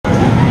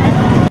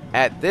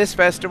At this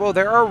festival,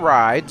 there are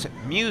rides,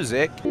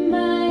 music,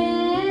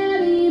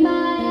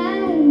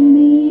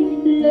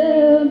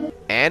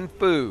 and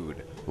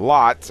food.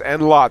 Lots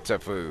and lots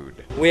of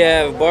food. We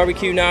have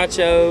barbecue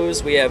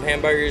nachos, we have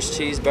hamburgers,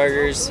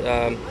 cheeseburgers.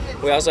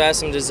 We also have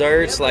some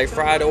desserts like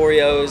fried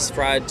Oreos,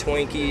 fried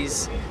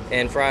Twinkies,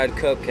 and fried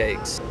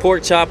cupcakes.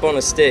 Pork chop on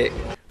a stick.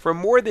 For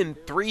more than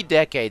 3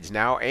 decades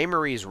now,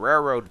 Amory's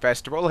Railroad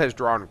Festival has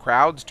drawn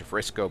crowds to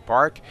Frisco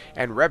Park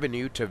and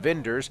revenue to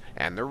vendors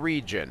and the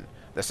region.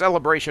 The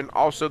celebration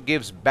also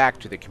gives back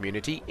to the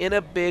community in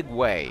a big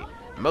way.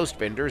 Most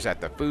vendors at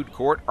the food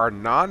court are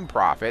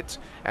nonprofits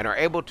and are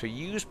able to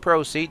use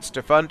proceeds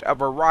to fund a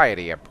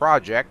variety of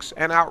projects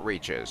and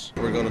outreaches.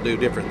 We're going to do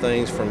different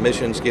things from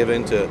missions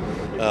giving to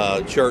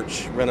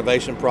church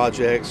renovation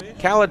projects.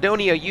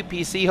 Caledonia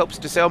UPC hopes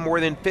to sell more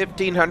than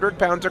 1,500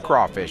 pounds of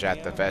crawfish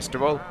at the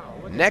festival.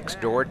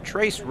 Next door,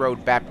 Trace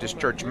Road Baptist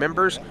Church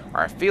members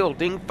are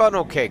fielding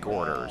funnel cake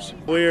orders.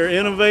 We're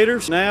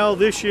innovators. Now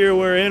this year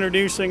we're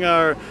introducing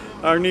our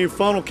new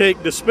funnel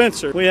cake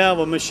dispenser. We have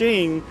a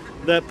machine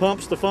that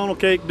pumps the funnel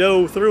cake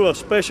dough through a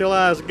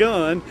specialized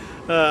gun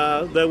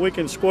that we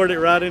can squirt it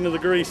right into the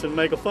grease and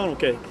make a funnel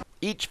cake.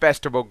 Each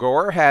festival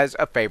goer has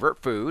a favorite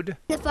food.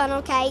 The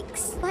funnel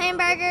cakes,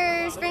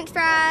 hamburgers, french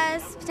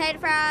fries, potato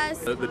fries.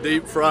 The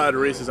deep fried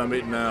Reese's I'm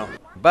eating now.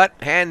 But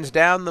hands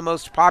down, the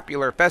most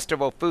popular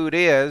festival food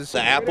is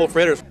The apple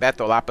fritters.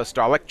 Bethel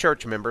Apostolic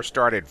Church members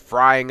started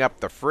frying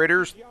up the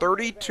fritters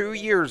 32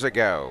 years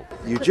ago.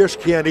 You just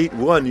can't eat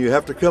one. You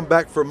have to come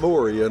back for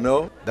more, you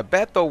know. The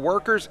Bethel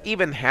workers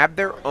even have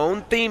their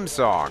own theme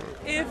song.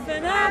 If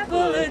an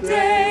apple a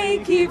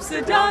day keeps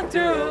the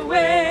doctor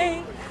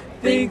away,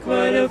 think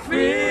what a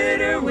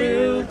fritter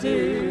will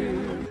do.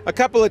 A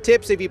couple of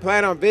tips if you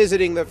plan on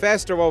visiting the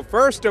festival.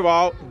 First of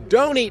all,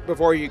 don't eat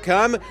before you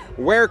come.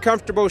 Wear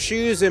comfortable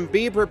shoes and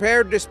be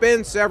prepared to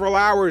spend several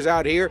hours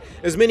out here.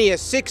 As many as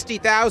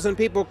 60,000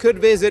 people could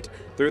visit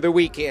through the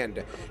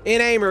weekend.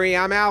 In Amory,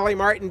 I'm Allie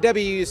Martin,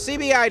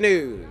 WCBI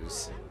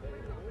News.